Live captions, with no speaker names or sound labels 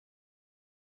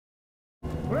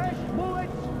Fresh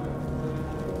bullets!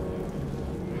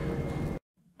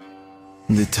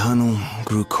 The tunnel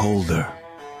grew colder.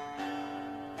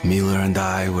 Miller and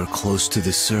I were close to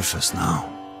the surface now.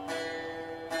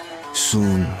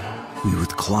 Soon, we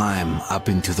would climb up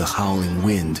into the howling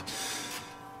wind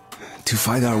to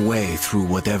fight our way through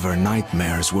whatever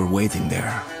nightmares were waiting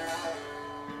there.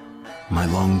 My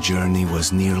long journey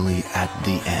was nearly at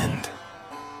the end.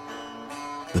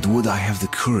 But would I have the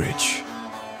courage,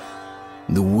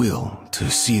 the will to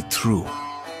see it through?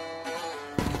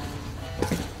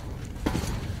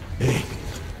 Hey,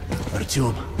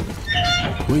 Artyom.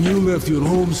 When you left your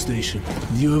home station,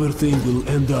 did you ever think we'll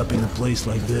end up in a place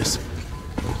like this?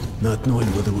 Not knowing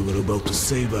whether we were about to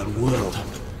save our world,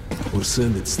 or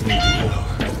send it straight to hell.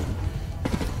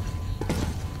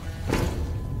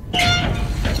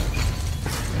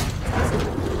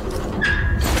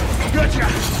 Gotcha!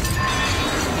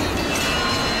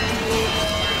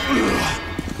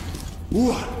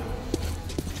 What?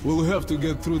 We'll have to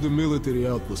get through the military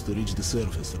outpost to reach the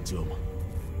surface, Artyom.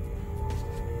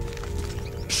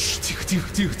 Shh,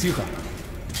 тихо.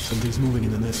 Something's moving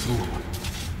in the next room.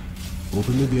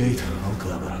 Open the gate, I'll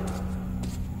cover.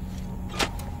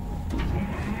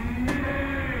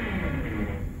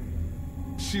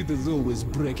 Shit is always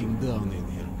breaking down in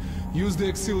here. Use the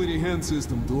auxiliary hand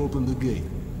system to open the gate.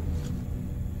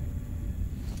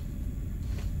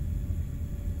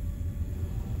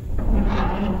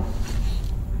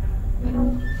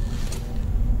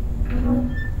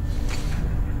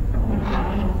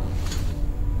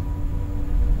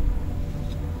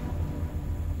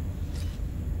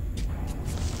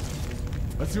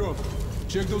 Artyom,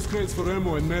 check those crates for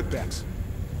ammo and medpacks.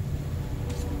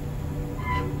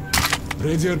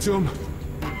 Ready, Artyom?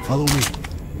 Follow me.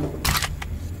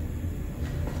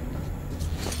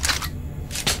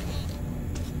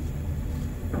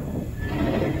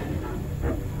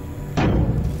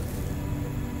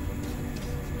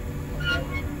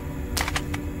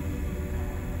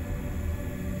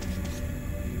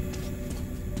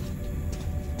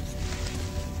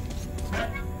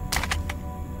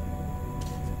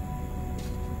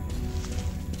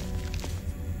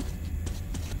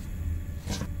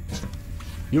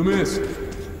 You missed.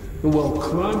 Well,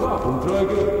 climb up and try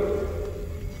again.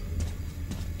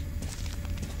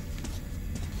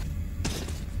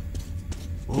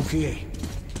 Okay.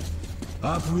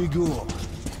 Up we go.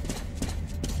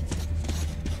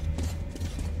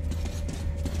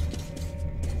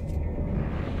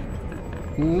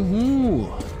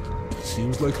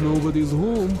 Seems like nobody's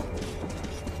home.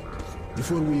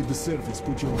 Before we hit the surface,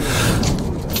 put your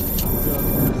hand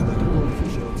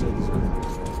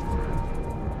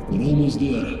We're almost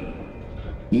there.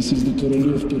 This is the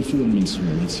Korolev performance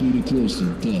hall. It's really close to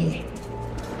the tower.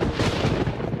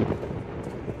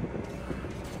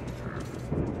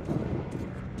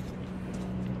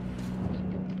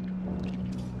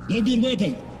 Grab your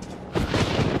weapon!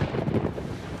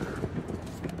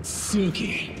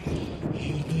 Suki.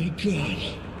 Here they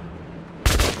come.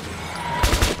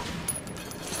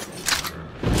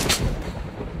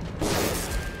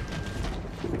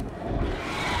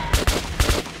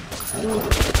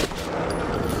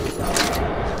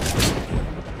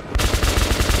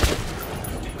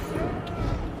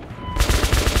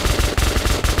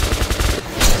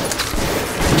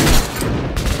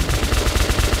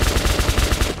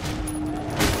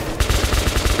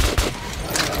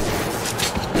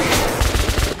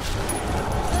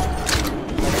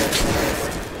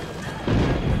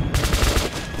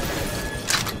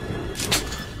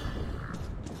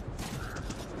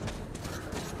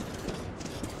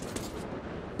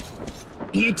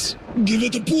 Let's give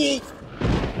it a pull.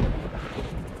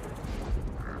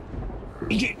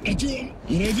 Okay, Artyom,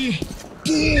 you ready?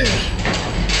 Pull!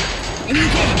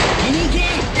 Anuka!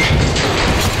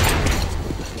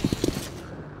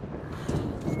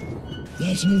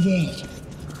 Let's move out.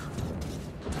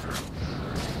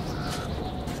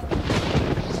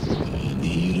 And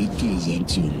here it is,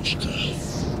 Artyomушka.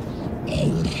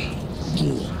 Our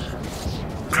goal.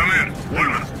 Come in,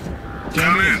 Woodman.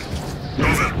 Come in.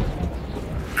 Over.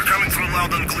 You're coming through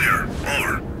loud and clear.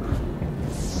 Over.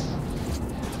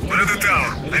 We're at the tower.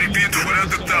 I repeat, we're at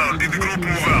the tower. Did the group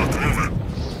move out? Over.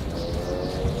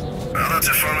 Well, that's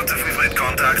affirmative. We've made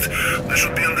contact. They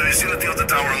should be in the vicinity of the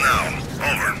tower now.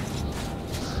 Over.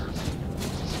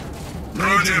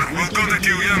 Roger. We'll contact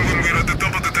you again when we're at the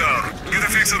top of the tower. Get a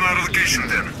fix on our location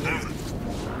then. Over.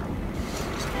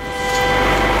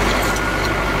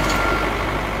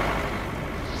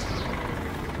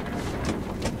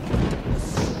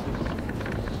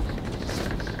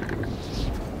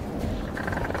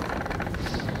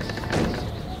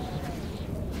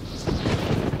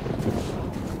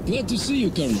 Glad to see you,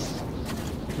 Colonel.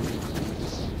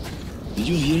 Did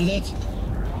you hear that?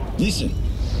 Listen.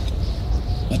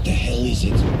 What the hell is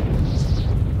it?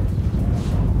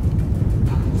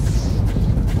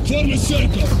 Form a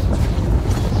circle!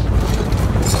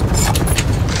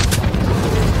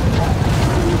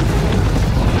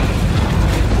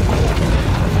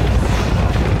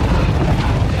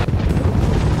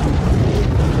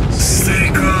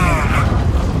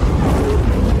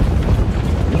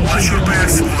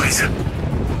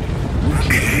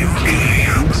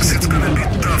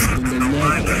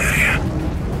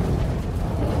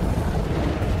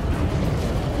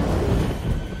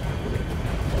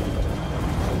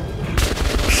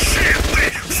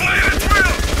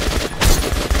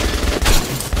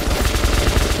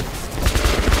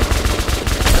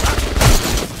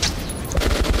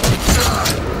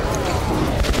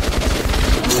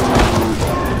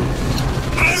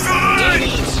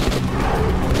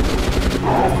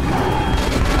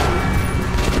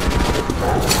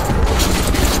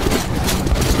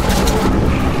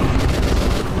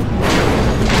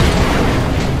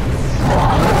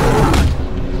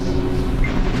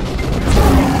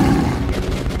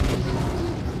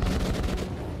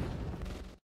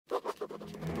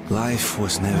 Life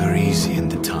was never easy in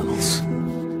the tunnels,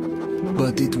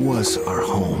 but it was our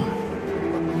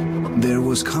home. There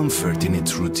was comfort in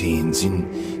its routines,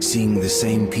 in seeing the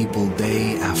same people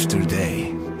day after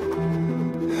day.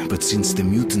 But since the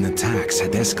mutant attacks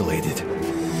had escalated,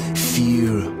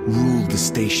 fear ruled the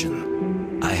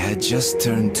station. I had just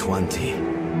turned 20,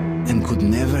 and could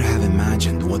never have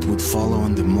imagined what would follow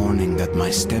on the morning that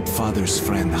my stepfather's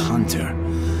friend Hunter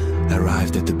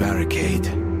arrived at the barricade.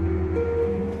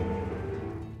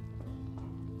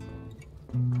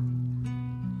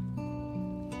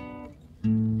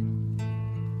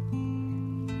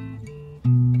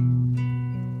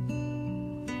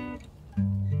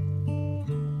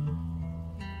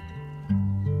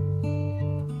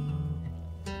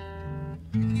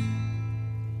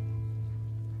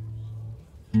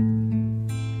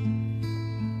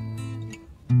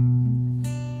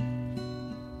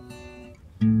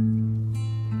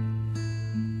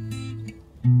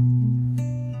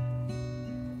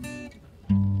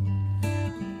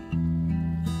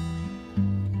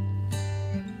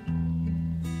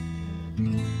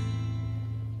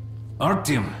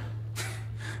 Artyom,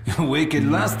 awake at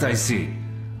last, I see.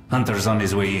 Hunter's on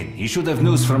his way in. He should have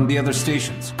news from the other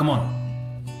stations. Come on.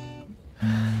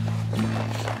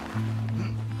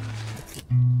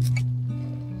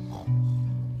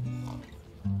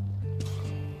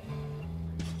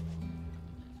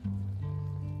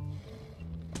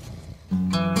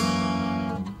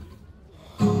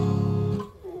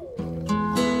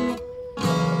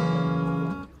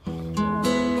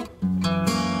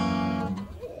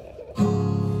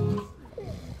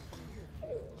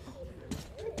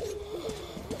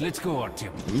 Let's go,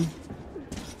 Artyom.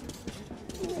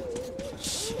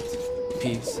 Shit.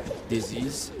 Peace,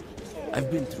 disease.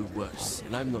 I've been through worse,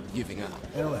 and I'm not giving up.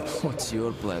 What's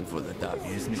your plan for the dog?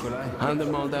 Yes, Nikolai? Hunt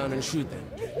them all down and shoot them.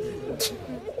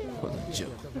 What a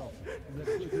joke.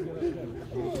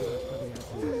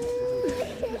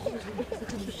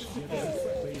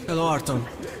 Hello, Artyom.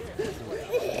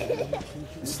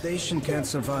 The station can't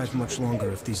survive much longer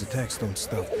if these attacks don't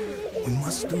stop. We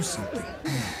must do something.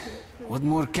 What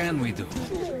more can we do?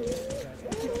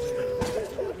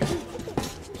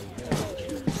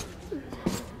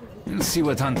 We'll see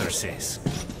what Hunter says.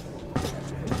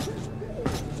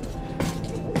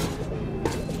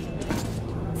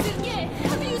 Sergei,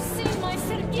 have you seen my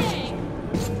Sergei?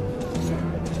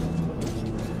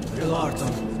 Hello,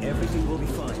 Artyom. Everything will be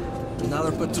fine.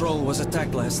 Another patrol was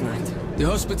attacked last night. The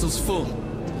hospital's full.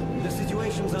 The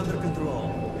situation's under control.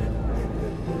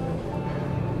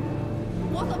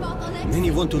 What about Alexei? Many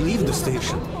want to leave the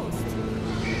station. Leave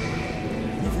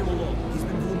him alone. He's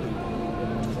been wounded.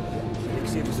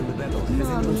 Alexei was in the battle. Has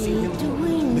anyone Mommy, seen him? do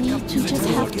we need to just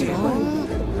have to go? I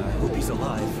hope he's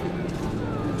alive.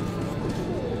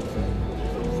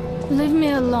 Leave me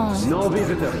alone. No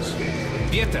visitors.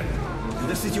 Pieter!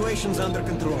 The situation's under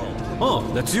control. Oh,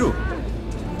 that's you.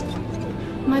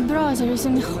 My brother is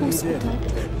in the hospital.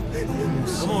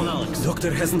 Come on, Alex.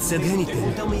 Doctor hasn't said anything. They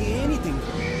won't tell me anything.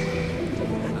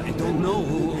 I don't know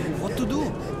what to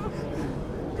do.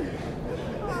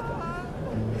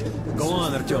 Go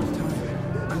on, Artyom.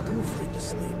 I'm too afraid to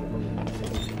sleep.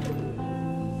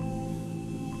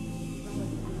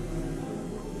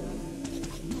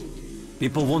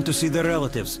 People want to see their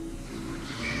relatives.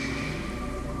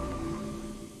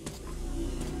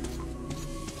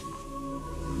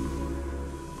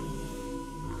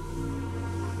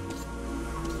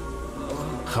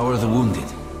 How are the wounded?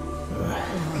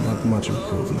 Not much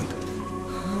improvement.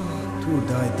 2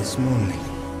 died this morning.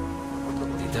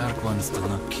 The Dark Ones do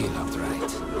not kill outright,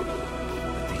 but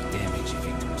they damage a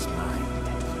victim's mind.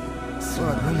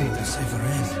 God willing to save her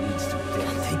end.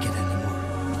 Can't take it anymore.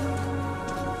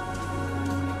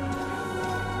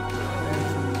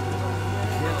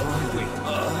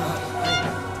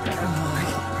 I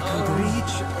can't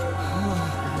reach.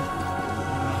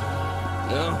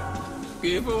 No.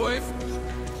 Keep away from...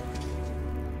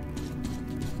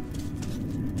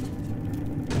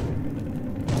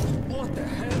 What the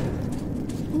hell?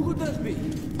 Who could that be?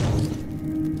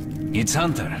 It's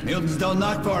Hunter. Mutants don't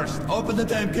knock first. Open the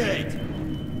damn gate.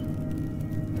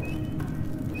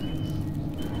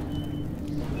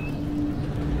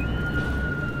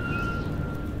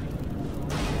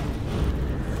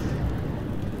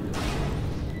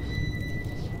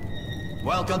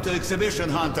 Welcome to Exhibition,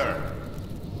 Hunter.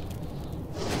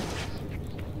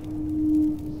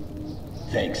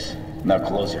 Thanks. Now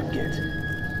close your gate.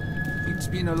 It's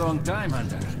been a long time,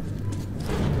 Hunter.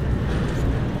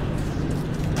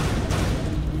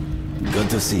 Good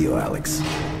to see you, Alex.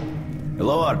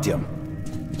 Hello, Artyom.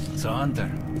 So, Hunter,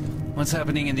 what's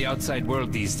happening in the outside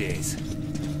world these days?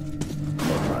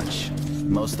 Not much.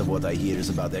 Most of what I hear is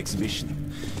about the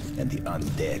exhibition and the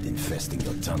undead infesting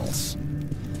your tunnels.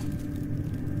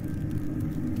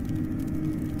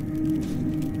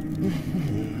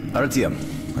 Artyom,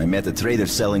 I met a trader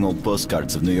selling old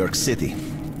postcards of New York City.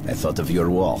 I thought of your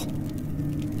wall.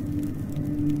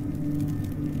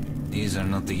 These are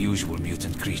not the usual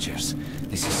mutant creatures.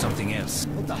 This is something else.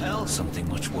 What the hell? Something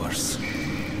much worse.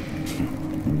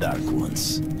 Dark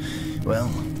Ones. Well,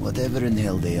 whatever in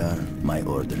hell they are, my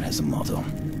order has a motto.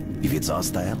 If it's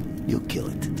hostile, you kill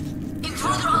it.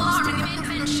 Intruder alarm in the main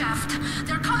vent shaft.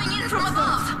 They're coming in from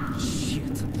above.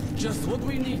 Shit. Just what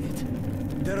we needed.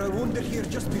 There are wounded here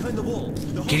just behind the wall.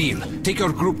 Kirill, take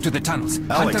your group to the tunnels.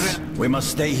 Alex, Hunter... we must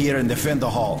stay here and defend the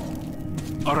hall.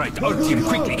 All right, Artyom,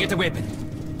 quickly, get a weapon.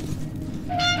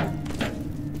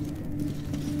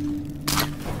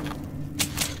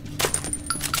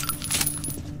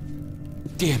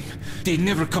 Damn, they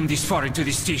never come this far into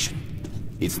the station.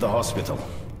 It's the hospital.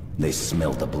 They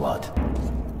smell the blood.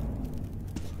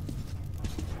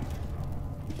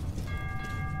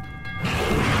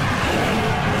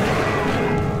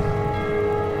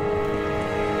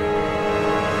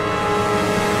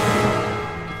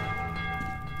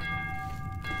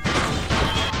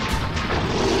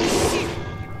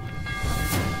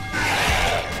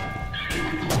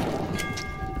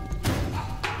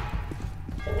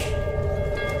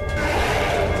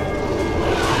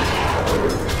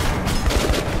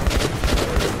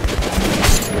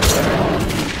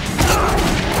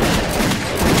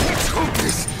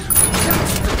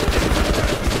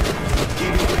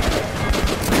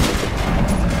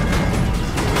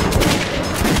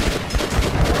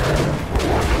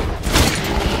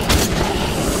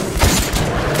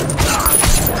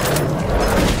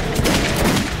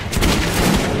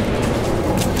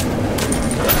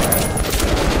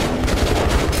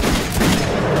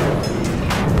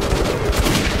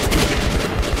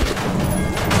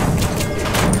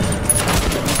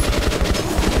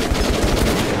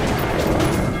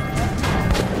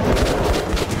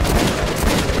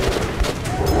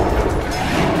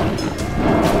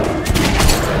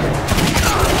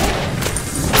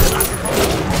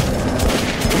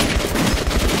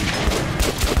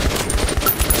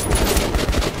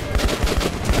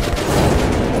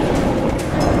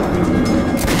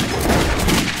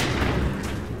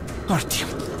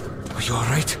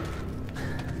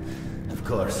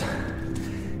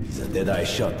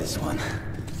 Shot this one.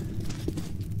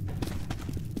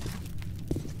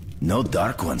 No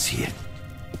Dark Ones here.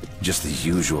 Just the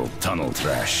usual tunnel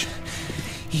trash.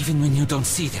 Even when you don't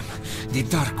see them, the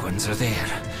Dark Ones are there.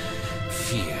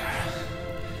 Fear.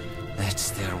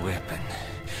 That's their weapon.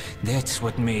 That's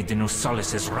what made the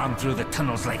Nosalises run through the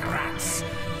tunnels like rats.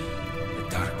 The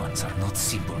Dark Ones are not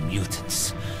simple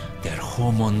mutants. They're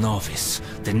Homo Novus,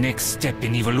 the next step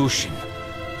in evolution.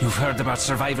 You've heard about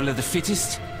survival of the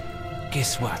fittest?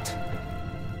 Guess what?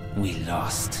 We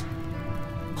lost.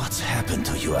 What's happened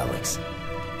to you, Alex?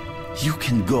 You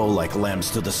can go like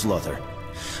lambs to the slaughter.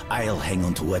 I'll hang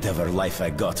on to whatever life I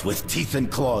got with teeth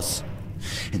and claws.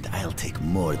 And I'll take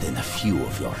more than a few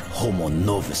of your Homo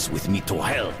Novus with me to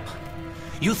hell.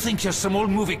 You think you're some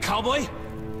old movie cowboy?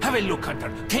 Have a look, Hunter.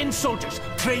 10 soldiers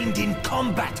trained in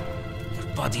combat.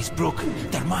 Their bodies broken,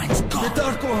 their minds gone. The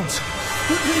Dark Ones!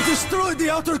 They destroyed the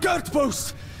outer guard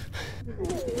post!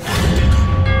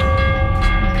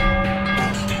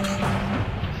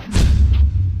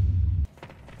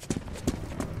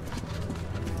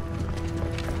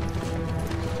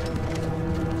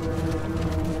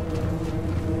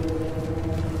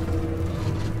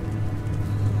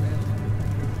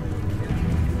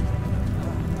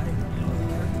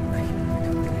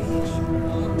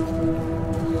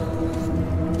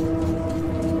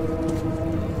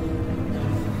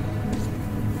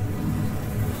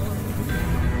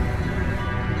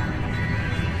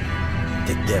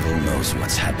 knows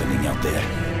what's happening out there,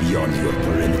 beyond your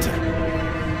perimeter.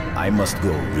 I must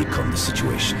go recon the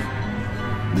situation.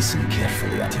 Listen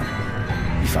carefully, Artyom.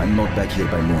 If I'm not back here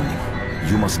by morning,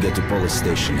 you must get to police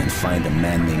station and find a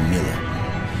man named Miller.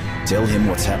 Tell him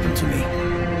what's happened to me,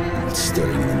 and what's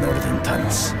stirring in the northern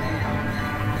tunnels.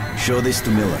 Show this to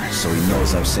Miller, so he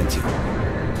knows I've sent you.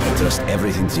 I trust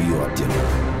everything to you, Artyom.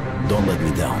 Don't let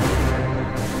me down.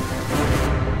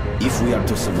 If we are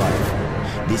to survive,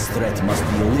 this threat must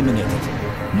be eliminated,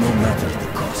 no matter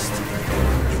the cost.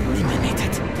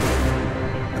 Eliminated.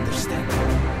 Understand?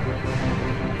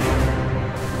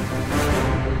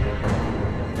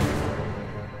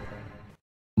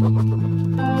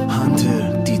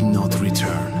 Hunter did not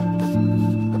return.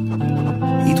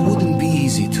 It wouldn't be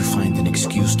easy to find an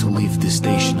excuse to leave the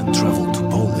station and travel to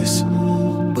Polis,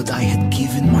 but I had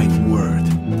given my word.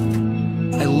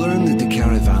 I learned that the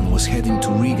caravan was heading to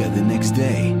Riga the next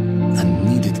day and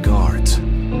needed guards.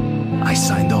 I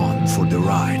signed on for the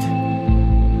ride.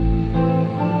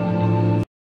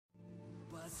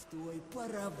 Постой,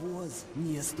 паровоз,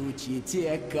 не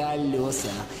стучите колеса.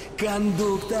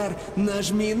 Кондуктор,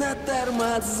 нажми на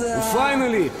тормоза.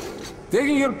 Finally!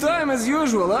 Taking your time as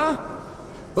usual, huh?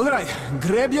 Alright,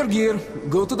 grab your gear,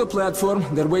 go to the platform,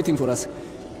 they're waiting for us.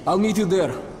 I'll meet you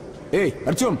there. Hey,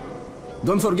 Artyom,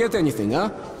 don't forget anything, huh?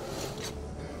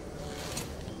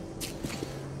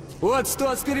 Вот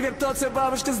стоц перевертоться,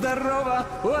 бабушка здорова.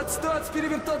 Вот стоц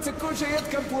перевертоться, кушает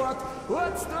компот.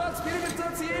 Вот стоц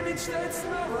перевертоться и мечтает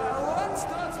снова. Вот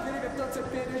стоц перевертоться,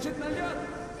 пережить налет.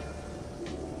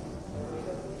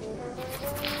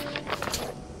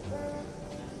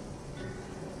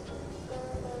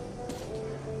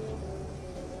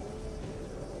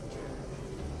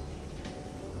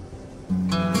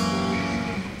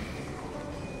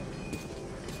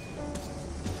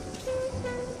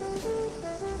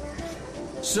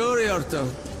 Sorry, Artyom.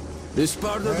 This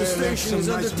part of the station is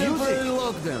under temporary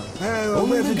lockdown.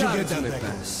 Where did you get that thing?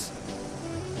 Pass.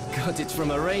 Got it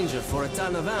from a ranger for a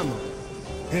ton of ammo.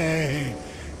 Hey,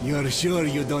 you're sure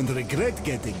you don't regret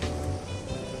getting it?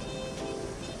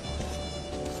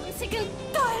 I'm sick and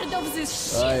tired of this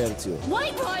shit. Hi, Artyom.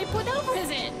 Why do I put up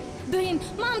with it? Blin,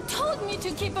 Mom told me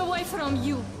to keep away from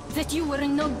you, that you were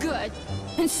no good.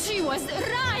 And she was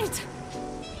right.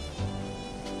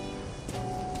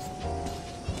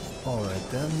 Alright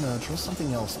then, try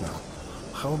something else now.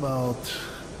 How about...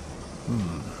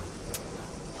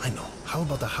 I know. How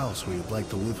about a house where you'd like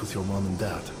to live with your mom and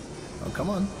dad? Oh,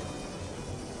 come on.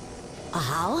 A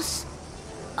house?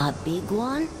 A big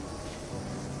one?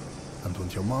 And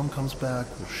when your mom comes back,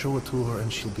 we'll show it to her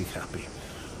and she'll be happy.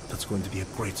 That's going to be a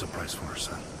great surprise for her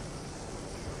son.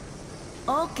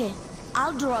 Okay,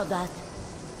 I'll draw that.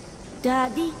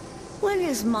 Daddy, when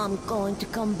is Mom going to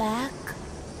come back?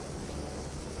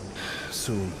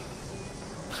 Soon.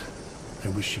 I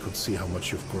wish you could see how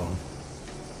much you've grown.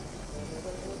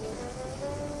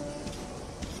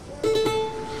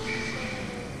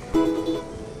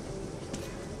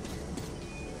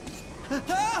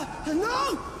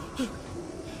 No!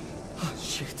 Oh,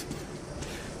 shit.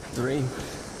 Dream.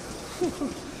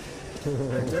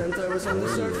 I dreamt I was on the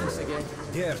surface again.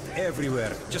 Dirt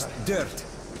everywhere. Just dirt.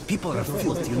 People are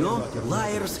filth, you know?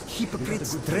 Liars,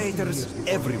 hypocrites, traitors,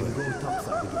 everywhere.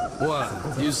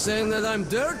 What? You saying that I'm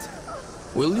dirt?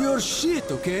 Well, you're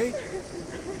shit, okay?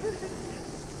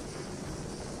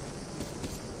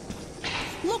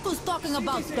 Look who's talking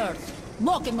about dirt.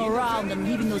 Walking around and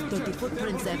leaving those dirty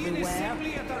footprints everywhere.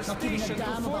 Not giving a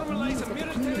damn about news that the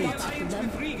cleanup after them.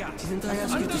 Didn't I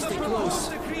ask you to stay close?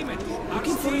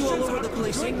 Looking for you all over the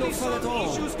place ain't no fun at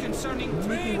all. You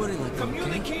make me worry like that,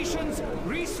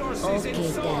 Okay,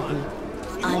 Daddy.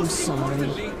 I'm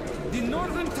sorry. The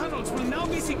northern tunnels will now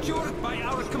be secured by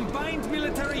our combined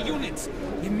military units,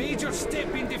 a major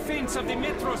step in defense of the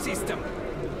metro system.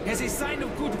 As a sign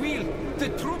of goodwill, the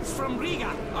troops from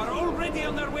Riga are already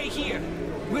on their way here.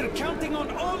 We're counting on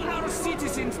all our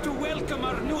citizens to welcome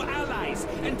our new allies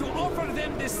and to offer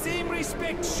them the same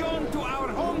respect shown to our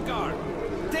home guard.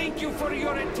 Thank you for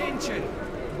your attention.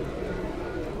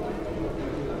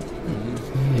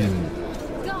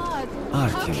 God,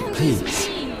 Artyom, please.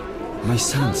 My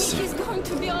son's sick. he's going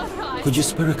to be alright. Could you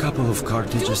spare a couple of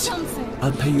cartridges?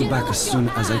 I'll pay you back as soon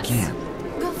as I can.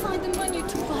 Go find the money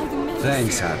to buy the medicine.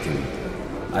 Thanks, Artyom.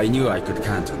 I knew I could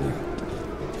count on you.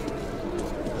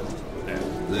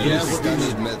 Yes, we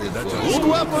need medical. Good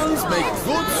weapons make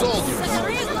good soldiers.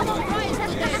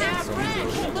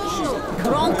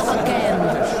 Drunk again.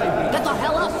 Get the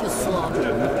hell off, you slob.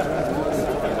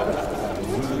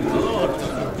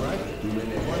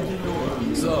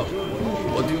 So,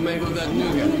 what do you make of that new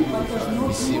guy?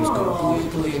 He seems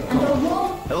completely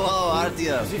incompetent. Hello,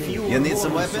 Artyom, you need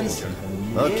some weapons?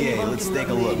 Okay, let's take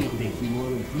a look.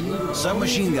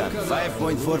 Submachine gun,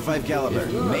 5.45 caliber,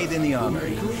 made in the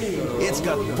armory. It's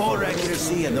got poor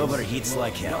accuracy and overheats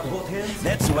like hell.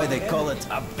 That's why they call it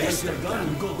a bastard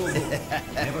gun.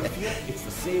 Never fear, it's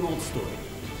the same old story.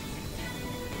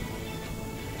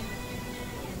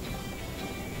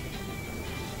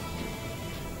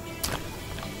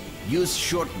 Use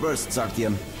short bursts,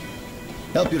 Artyom.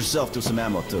 Help yourself to some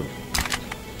ammo, too.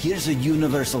 Here's a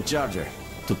universal charger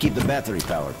to keep the battery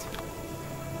powered.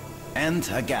 And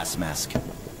a gas mask.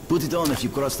 Put it on if you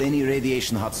crossed any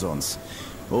radiation hot zones.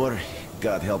 Or,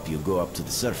 God help you, go up to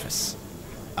the surface.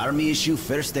 Army issue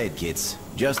first aid kits,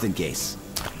 just in case.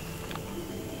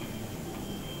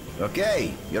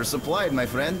 Okay, you're supplied, my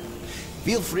friend.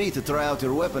 Feel free to try out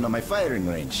your weapon on my firing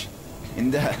range.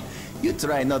 And you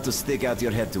try not to stick out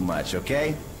your head too much,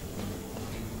 okay?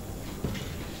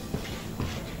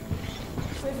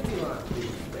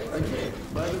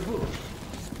 By the book.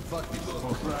 Fuck the book.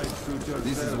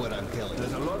 This is what I'm telling you.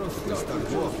 There's a lot of stuff.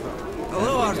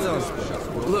 Hello, Artyom.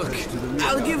 Look,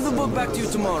 I'll give the book back to you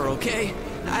tomorrow, okay?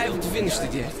 I haven't finished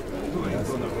it yet.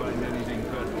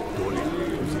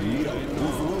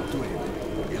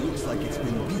 It looks like it's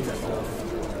been beaten off.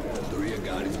 The rear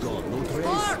guard is gone. No trace,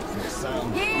 no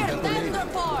sound. Here, that's the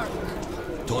park!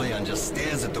 Toyan just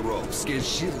stares at the rope, scared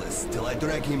shitless, till I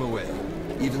drag him away.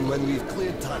 Even when we've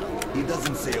cleared tunnel, he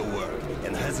doesn't say a word,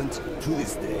 and hasn't to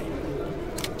this day.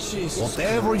 Jesus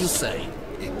Whatever you say.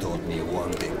 He taught me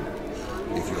one thing.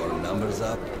 If your number's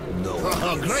up, no one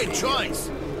can Great stay.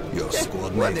 choice! Your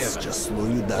squad mates just slow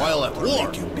you down. While at or war,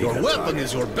 make you your bigger weapon target.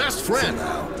 is your best So friend.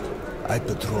 now, I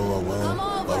patrol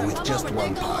alone or with just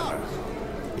one partner.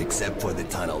 Except for the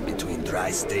tunnel between Dry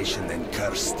Station and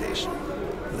Curse Station.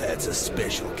 That's a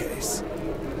special case.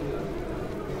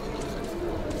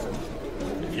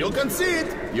 If you can see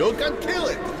it, you can kill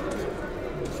it.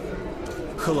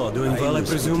 Hello, doing well, I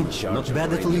presume? Not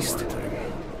bad at least.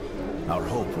 Our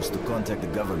hope was to contact the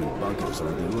government bunkers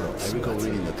over the Urals. I recall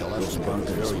reading the those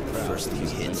bunkers were the first to be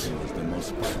hit.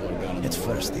 At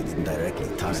first, they didn't directly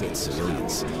target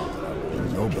civilians.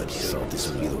 And nobody thought this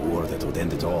would be the war that would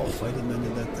end it all.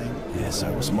 Yes,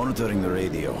 I was monitoring the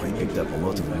radio. I picked up a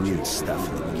lot of weird stuff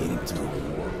in the beginning, too.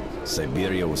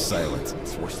 Siberia was silent,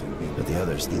 but the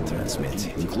others did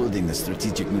transmit, including the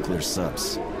strategic nuclear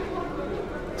subs.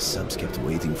 Subs kept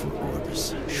waiting for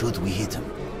orders. Should we hit them?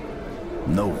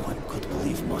 No one could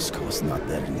believe Moscow was not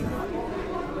there anymore.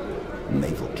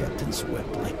 Naval captains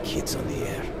wept like kids on the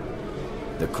air.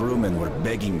 The crewmen were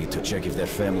begging me to check if their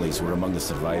families were among the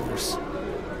survivors.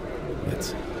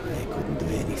 But I couldn't do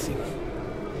anything.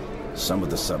 Some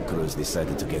of the subcrews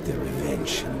decided to get their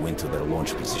revenge and went to their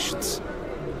launch positions.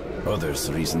 Others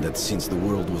reasoned that since the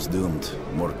world was doomed,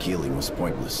 more killing was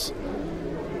pointless.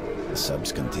 The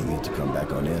subs continued to come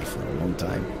back on air for a long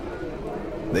time.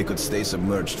 They could stay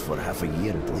submerged for half a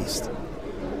year at least.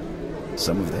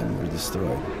 Some of them were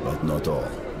destroyed, but not all.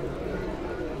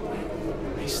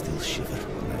 I still shiver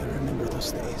when I remember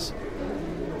those days.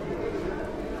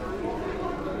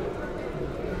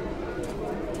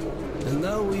 And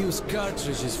now we use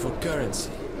cartridges for currency.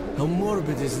 How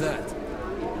morbid is that?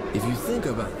 If you think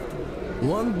about it,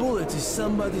 one bullet is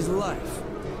somebody's life.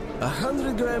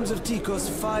 100 grams of tea costs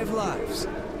 5 lives.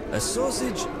 A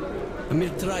sausage, a mere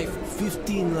trifle,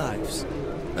 15 lives.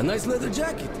 A nice leather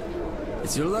jacket.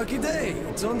 It's your lucky day.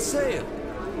 It's on sale.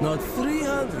 Not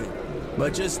 300,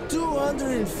 but just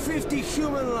 250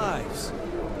 human lives.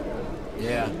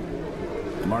 Yeah.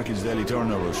 The market's daily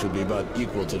turnover should be about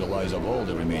equal to the lives of all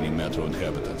the remaining metro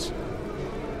inhabitants.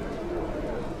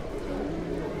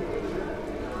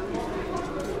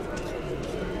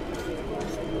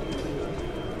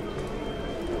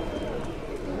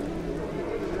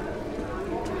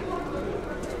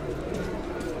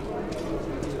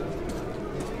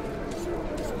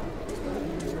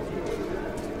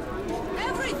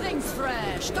 Everything's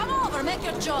fresh. Come over, make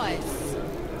your choice.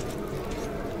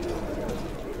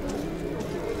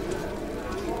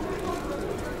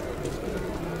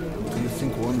 Do you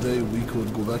think one day we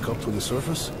could go back up to the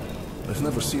surface? I've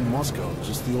never seen Moscow,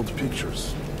 just the old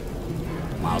pictures.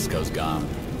 Moscow's gone.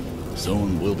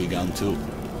 Soon we'll be gone too.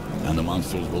 And the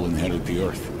monsters will inherit the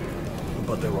Earth.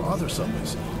 But there were other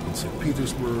subways. In St.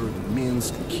 Petersburg,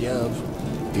 Minsk, Kiev.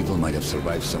 People might have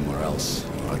survived somewhere else,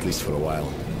 or at least for a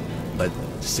while. But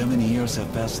so many years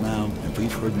have passed now, and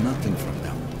we've heard nothing from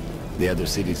them. The other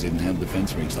cities didn't have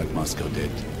defense rings like Moscow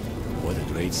did. What a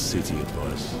great city it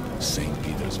was, St.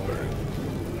 Petersburg.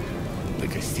 The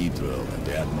cathedral and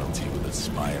the Admiralty with its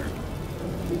spire.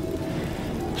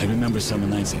 I remember summer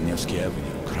nights on Nevsky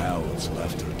Avenue, crowds,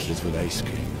 laughter, kids with ice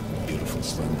cream, beautiful,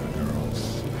 slender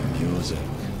girls, music,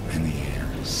 and the air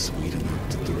sweet enough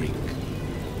to drink.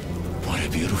 What a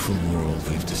beautiful world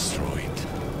we've destroyed.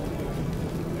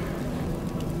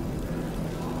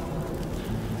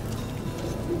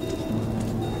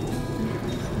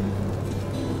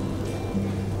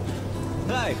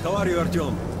 Hi, how are you,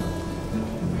 Artyom?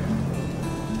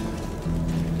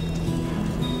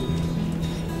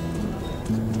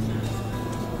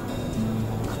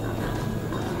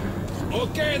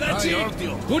 Okay, that's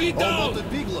it. Put it down. The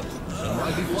big look.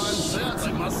 Mighty fine sets,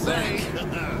 I must say.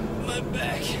 My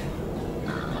back.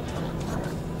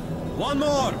 One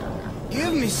more!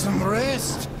 Give me some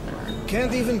rest.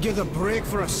 Can't even get a break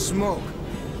for a smoke.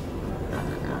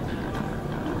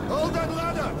 Hold that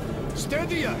ladder!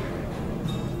 Steady ya!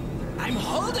 I'm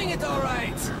holding it all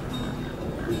right!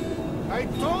 I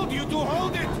told you to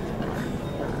hold it!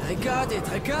 I got it,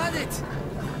 I got it!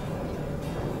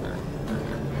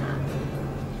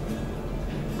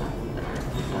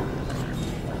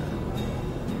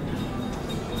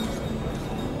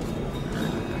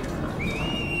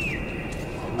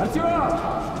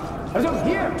 Artyom,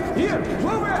 here!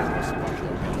 Move it!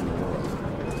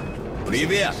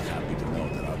 Привет!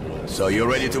 So you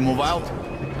ready to move out?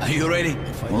 Are you ready?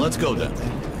 Well, let's go then.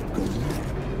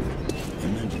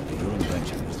 Imagine that your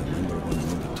invention was the number one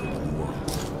movie tool in the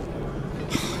world.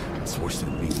 It's worse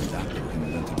than being the doctor who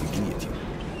invented the guillotine.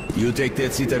 You take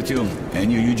that seat, Artyom,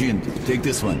 and you, Eugene, take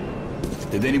this one.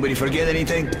 Did anybody forget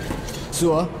anything?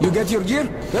 So, you get your gear?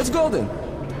 Let's go then.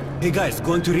 Hey guys,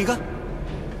 going to Riga?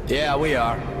 Yeah, we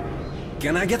are.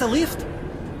 Can I get a lift?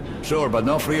 Sure, but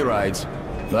no free rides.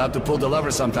 You'll have to pull the lever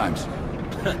sometimes.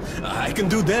 I can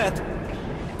do that.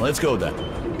 Let's go then.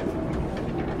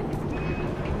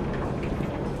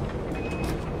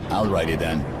 Alrighty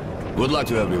then. Good luck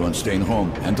to everyone staying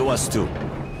home, and to us too.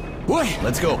 Boy,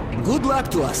 let's go. Good luck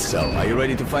to us. So, are you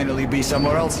ready to finally be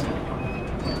somewhere else?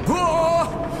 Oh,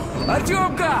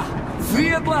 Artyomka! Free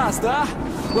at last, huh?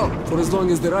 Well, for as long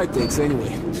as the ride takes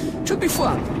anyway. Should be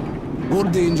fun. Or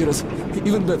dangerous.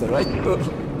 Even better, right?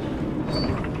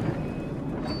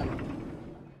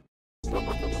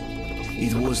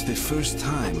 It was the first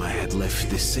time I had left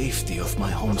the safety of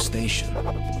my home station.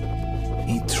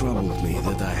 It troubled me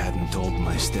that I hadn't told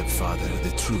my stepfather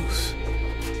the truth.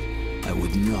 I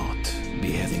would not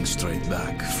be heading straight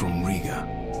back from Riga.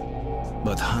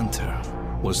 But Hunter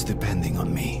was depending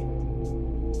on me.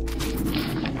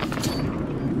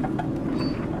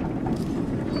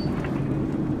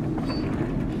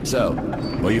 So,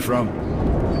 where you from?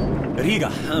 Riga.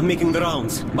 I'm making the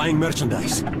rounds, buying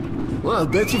merchandise. Well, I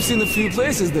bet you've seen a few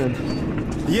places then.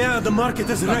 Yeah, the market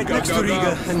is right next to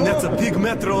Riga, and that's a big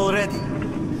metro already.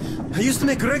 I used to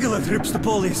make regular trips to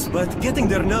Polis, but getting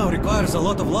there now requires a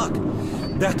lot of luck.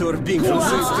 That or being from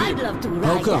Wow, I'd love to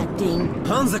ride that thing.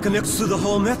 Hansa connects to the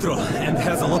whole metro, and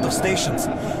has a lot of stations.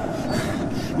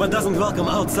 But doesn't welcome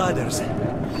outsiders.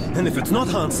 And if it's not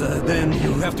Hansa, then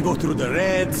you have to go through the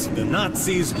Reds, the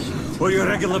Nazis, or your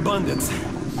regular bandits.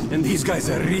 And these guys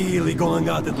are really going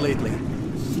at it lately.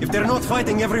 If they're not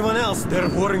fighting everyone else, they're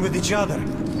warring with each other.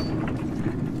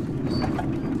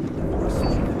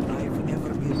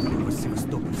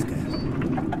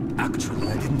 Actually,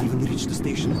 I didn't even reach the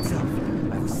station itself.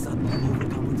 I was suddenly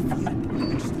overcome with fear.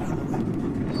 I just ran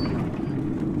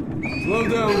away. Slow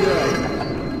down, guy.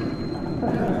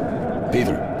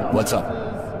 Peter, what's up?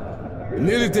 A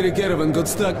military caravan got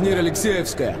stuck near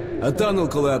Alexeyevskaya. A tunnel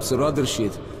collapsed or other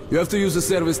shit. You have to use the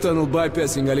service tunnel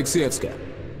bypassing Alexeyevskaya.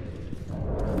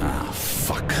 Ah,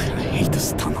 fuck. I hate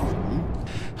this tunnel.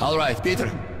 All right, Peter.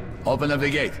 Open up the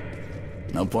gate.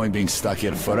 No point being stuck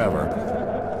here forever.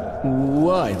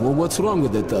 Why? Well, what's wrong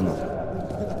with the tunnel?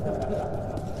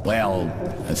 Well,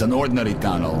 it's an ordinary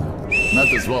tunnel.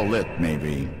 Not as well lit,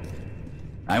 maybe.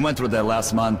 I went through that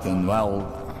last month and,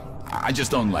 well, I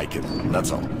just don't like it.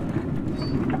 That's all.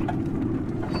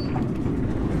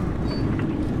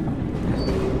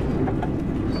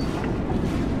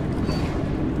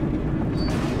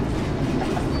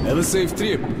 Have a safe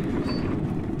trip.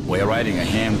 We're riding a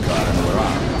ham car and we're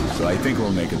armed, so I think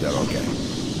we'll make it there okay.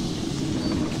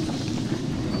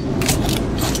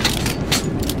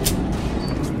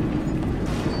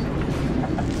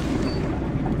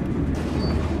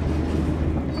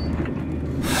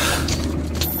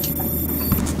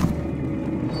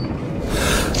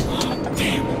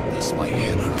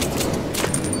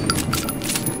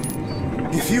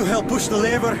 If you help push the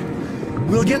lever,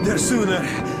 we'll get there sooner.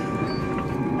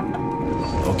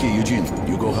 Okay, Eugene,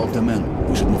 you go help the men.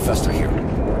 We should move faster here.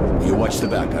 You watch the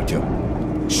back, Artyom.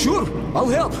 Sure, I'll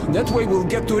help. That way we'll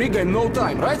get to Riga in no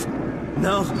time, right?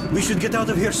 No, we should get out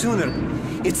of here sooner.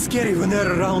 It's scary when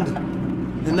they're around.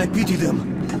 and I pity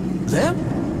them. Them?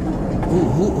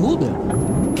 Who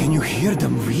them? Can you hear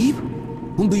them weep?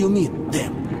 Whom do you mean,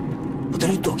 them? What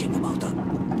are you talking about, huh?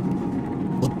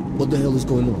 What the hell is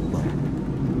going on,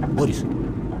 Boris?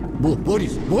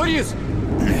 Boris!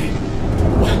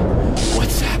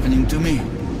 What's happening to me?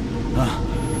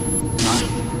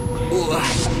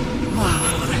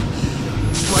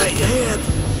 My head!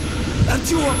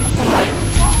 Artyom!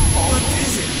 What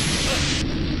is it?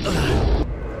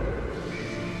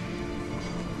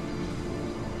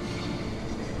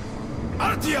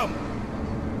 Artyom!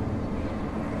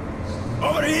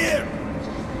 Over here!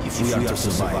 If we are to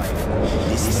survive,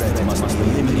 this threat must be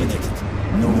eliminated,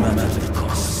 no matter the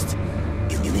cost.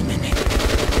 Eliminate.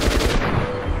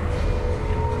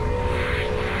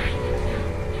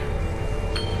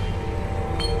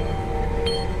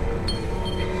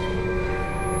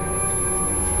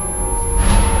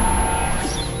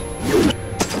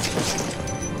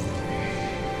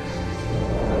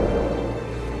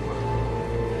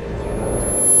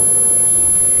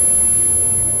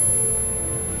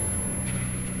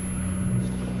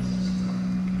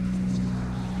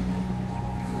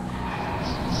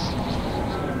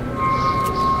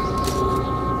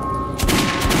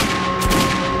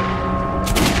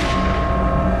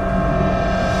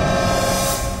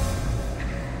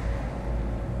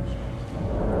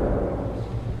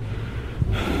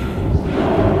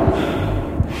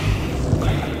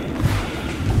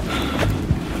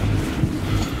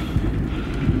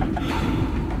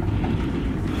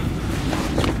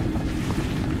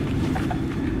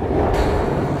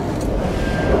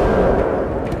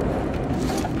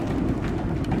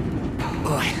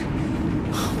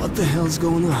 What the hell's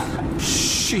going on?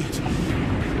 Shit!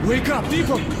 Wake up,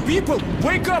 people! People!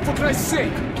 Wake up, for Christ's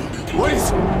sake!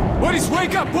 Boris! Boris,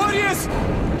 wake up! Boris!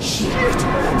 Shit!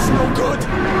 It's no good!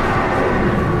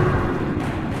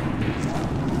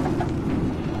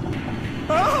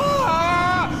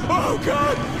 Ah! Oh,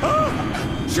 God! Ah!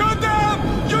 Shoot them!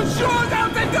 You shoot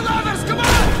them! Take the levers! Come on!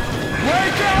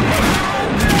 Wake up!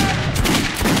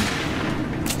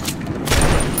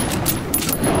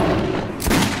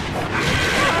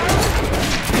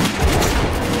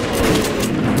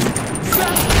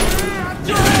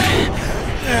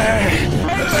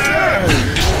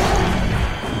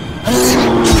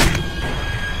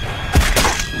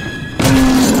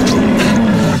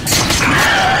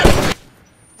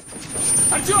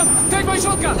 Artyom, take my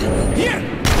shotgun! Here!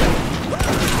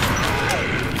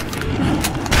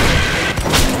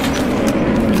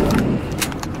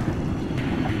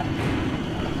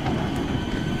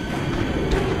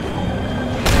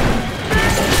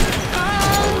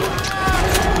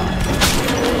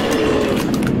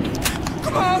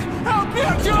 Come on! Help me,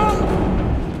 Artyom!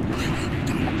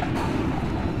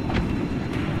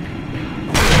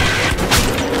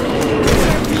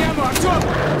 Save the ammo, Artyom!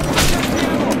 Save the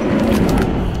ammo!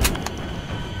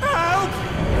 Help!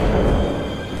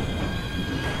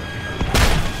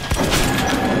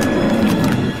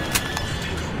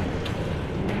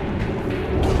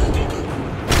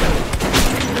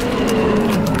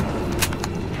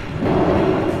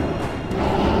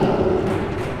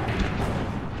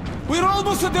 We're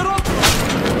almost at the rock!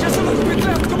 Just a little bit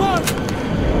left, come on!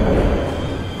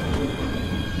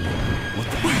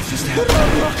 What just happened?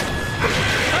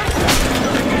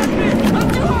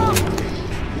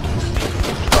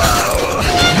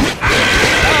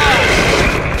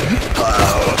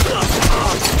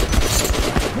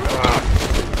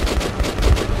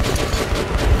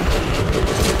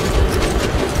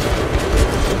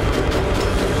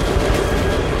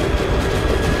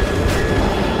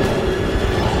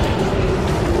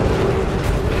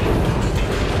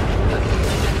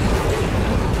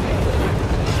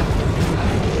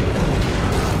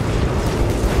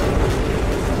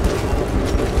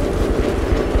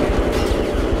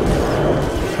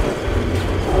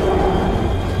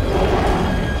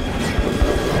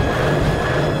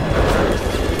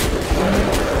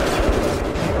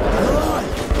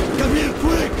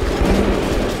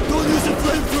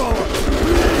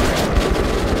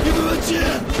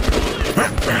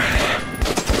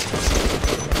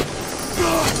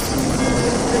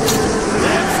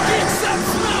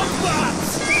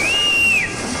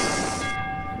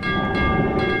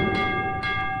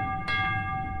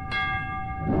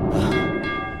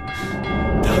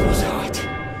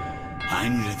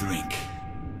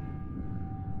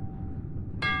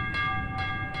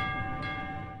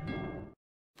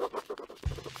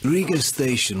 Riga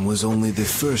station was only the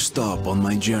first stop on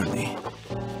my journey,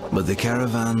 but the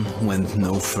caravan went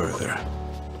no further.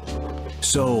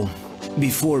 So,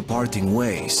 before parting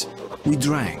ways, we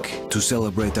drank to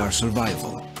celebrate our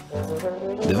survival.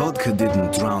 The vodka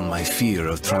didn't drown my fear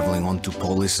of traveling on to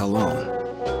Polis alone.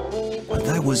 But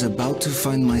I was about to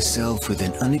find myself with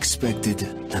an unexpected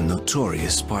and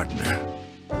notorious partner.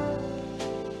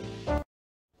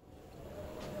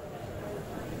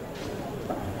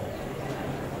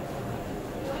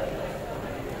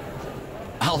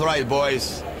 All right,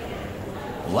 boys.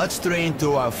 Let's train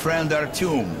to our friend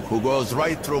Artyom, who goes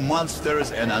right through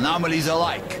monsters and anomalies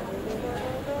alike.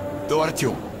 To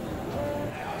Artyom.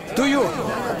 To you!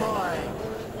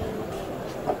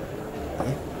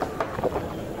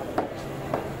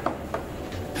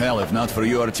 Hell, if not for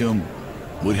you, Artyom,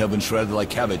 we'd have been shredded like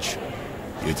cabbage.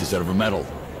 You deserve a medal.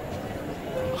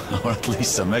 Or at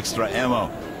least some extra ammo.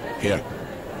 Here,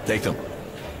 take them.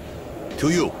 To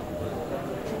you.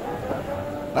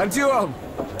 Artyom!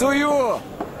 To you!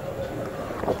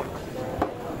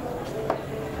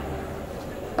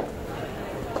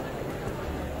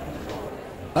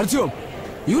 Artyom,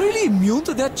 you really immune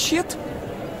to that shit?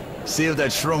 See if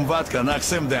that shroom vodka knocks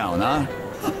him down, huh?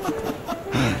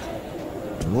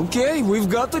 Okay, we've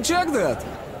got to check that.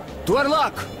 To our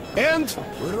luck! And to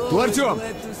Artyom!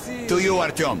 To you,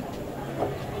 Artyom.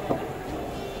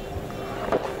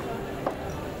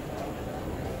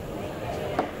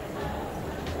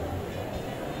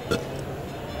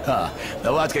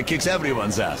 The vodka kicks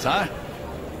everyone's ass, huh?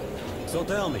 So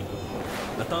tell me,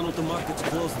 the tunnel to market's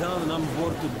closed down and I'm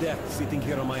bored to death sitting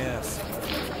here on my ass.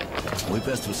 We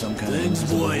passed through some kind Thanks, of...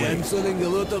 boy. I'm selling a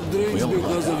lot of drinks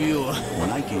because of you.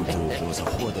 When I came to, there was a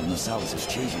horde of Nasalises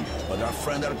chasing, but our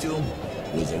friend Artyom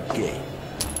was okay.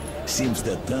 Seems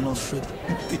that tunnel shit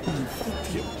didn't fit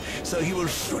him, so he was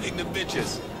shooting the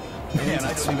bitches. Man,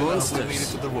 I don't even know if we made it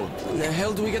to the road. How the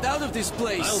hell do we get out of this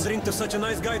place? I'll drink to such a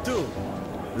nice guy too.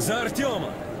 За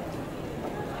Артема!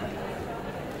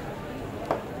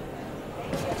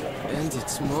 And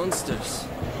it's monsters.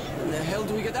 How the hell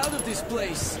do we get out of this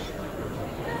place?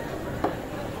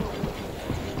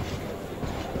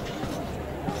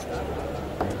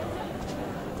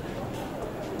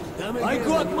 I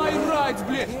got my rights,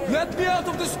 блядь! Let me out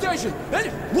of the station!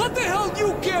 And what the hell do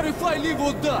you care if I live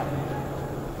or die?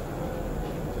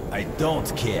 I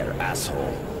don't care,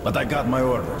 asshole. But I got my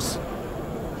orders.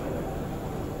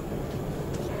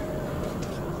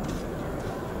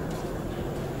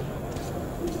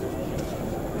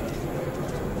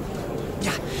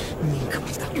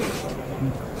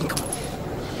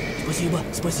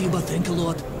 Спасибо, thank a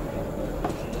lot.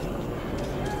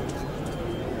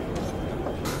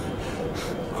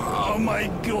 Oh my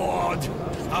god!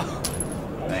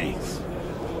 Thanks.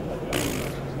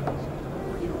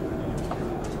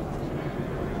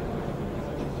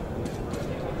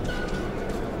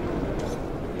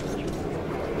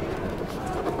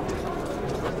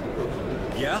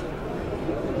 Yeah?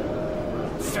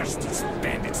 First it's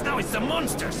bandits, now it's the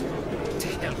monsters! To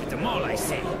hell with them all, I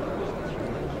say.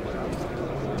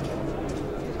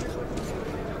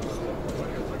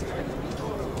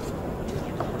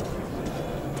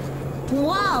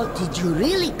 Wow, did you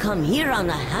really come here on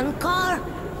a handcar?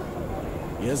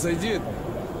 Yes, I did.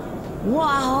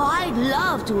 Wow, I'd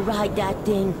love to ride that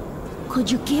thing.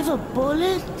 Could you give a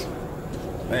bullet?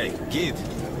 Hey, kid,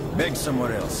 beg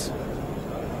somewhere else.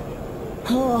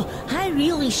 Oh, I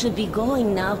really should be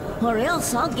going now, or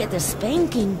else I'll get a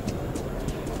spanking.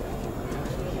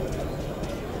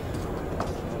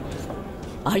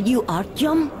 Are you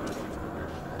Artyom?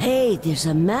 Hey, there's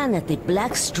a man at the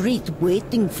Black Street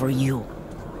waiting for you.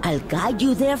 I'll guide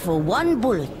you there for one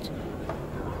bullet.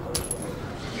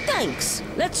 Thanks.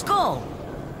 Let's go.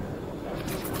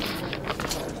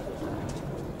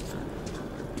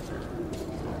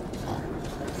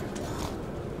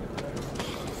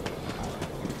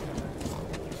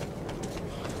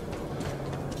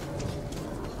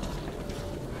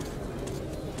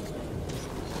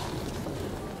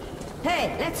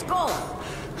 Hey, let's go.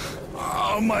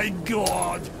 Oh my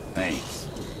god! Thanks.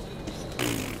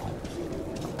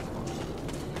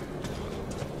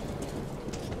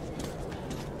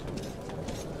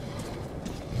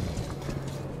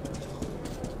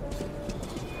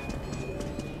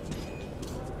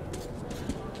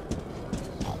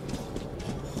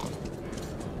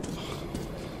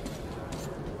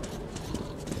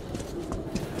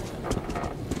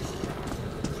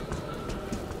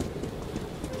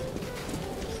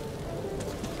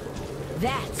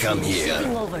 That's Come him here.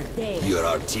 sitting over there. You're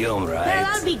Artyom, right? Well,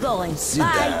 I'll be going. Sit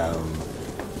Bye. down.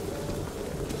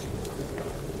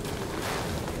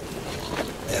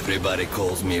 Everybody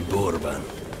calls me Bourbon.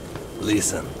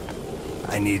 Listen,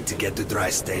 I need to get to Dry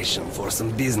Station for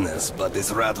some business, but this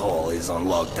rat hole is on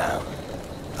lockdown.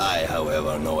 I,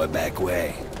 however, know a back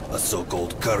way. A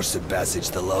so-called cursed passage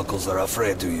the locals are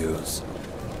afraid to use.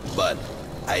 But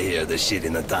I hear the shit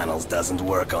in the tunnels doesn't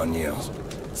work on you.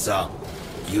 So,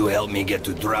 you help me get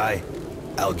to Dry,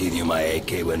 I'll give you my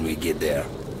AK when we get there.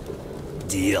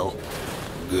 Deal?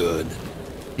 Good.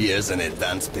 Here's an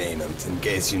advance payment in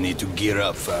case you need to gear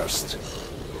up first.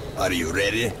 Are you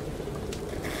ready?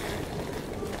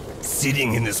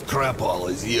 Sitting in this crap hole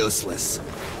is useless.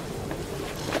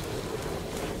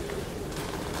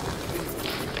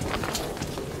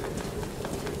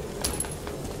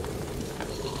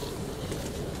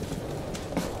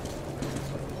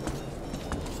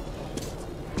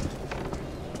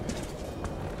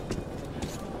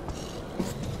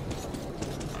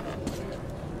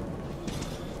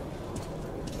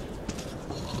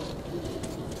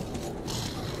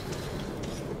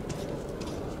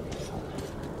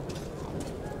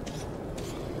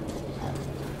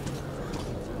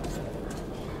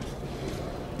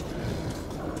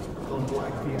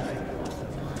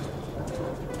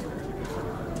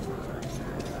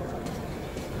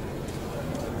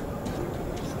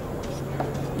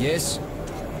 Yes?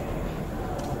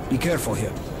 Be careful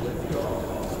here.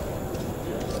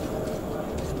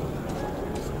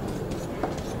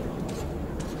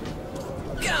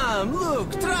 Come,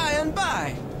 look, try and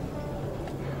buy.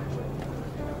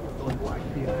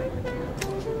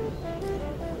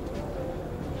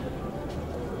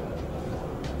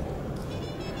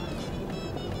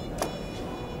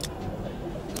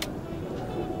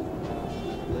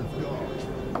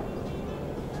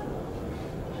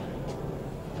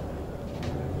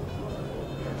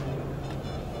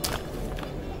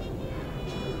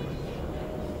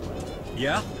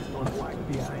 Yeah?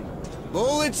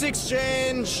 Bullets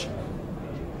exchange!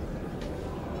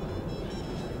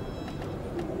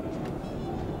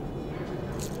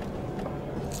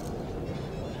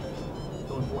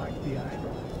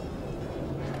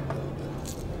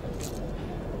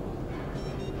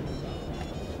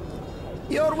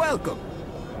 You're welcome.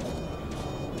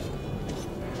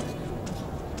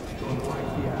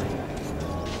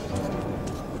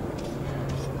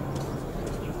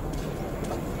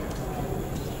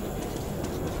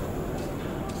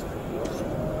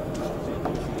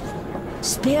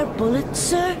 Spare bullet,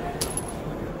 sir?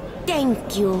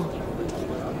 Thank you.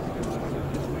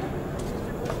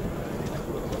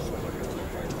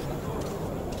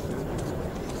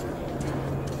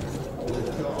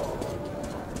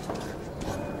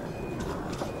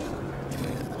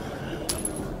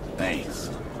 Thanks.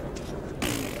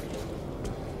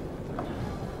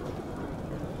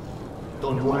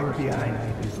 Don't walk behind me.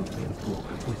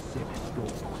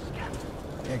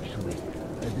 Actually,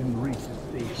 I didn't reach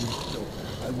the station, so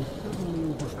I was suddenly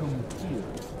overcome with fear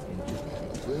and just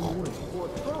ran away.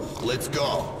 Let's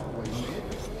go.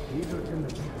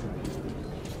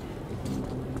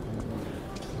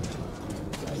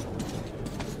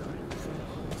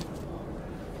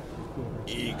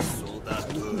 Их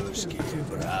солдатушки,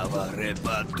 браво,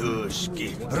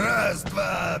 ребятушки. Раз,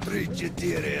 два, три,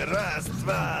 четыре. Раз,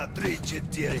 два, три,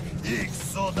 четыре. Их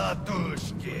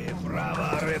солдатушки,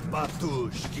 браво,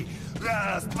 ребятушки.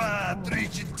 Раз, два, три,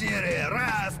 четыре.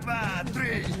 Раз, два,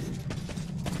 три.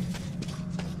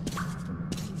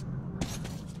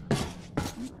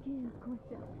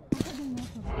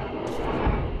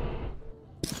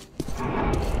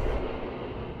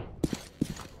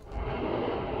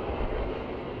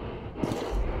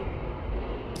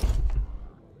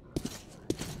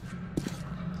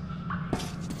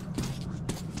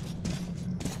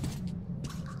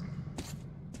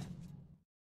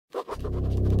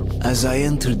 As I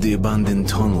entered the abandoned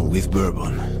tunnel with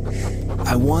Bourbon,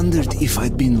 I wondered if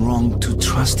I'd been wrong to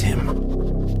trust him.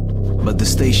 But the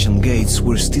station gates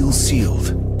were still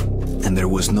sealed, and there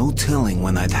was no telling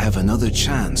when I'd have another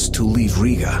chance to leave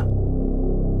Riga.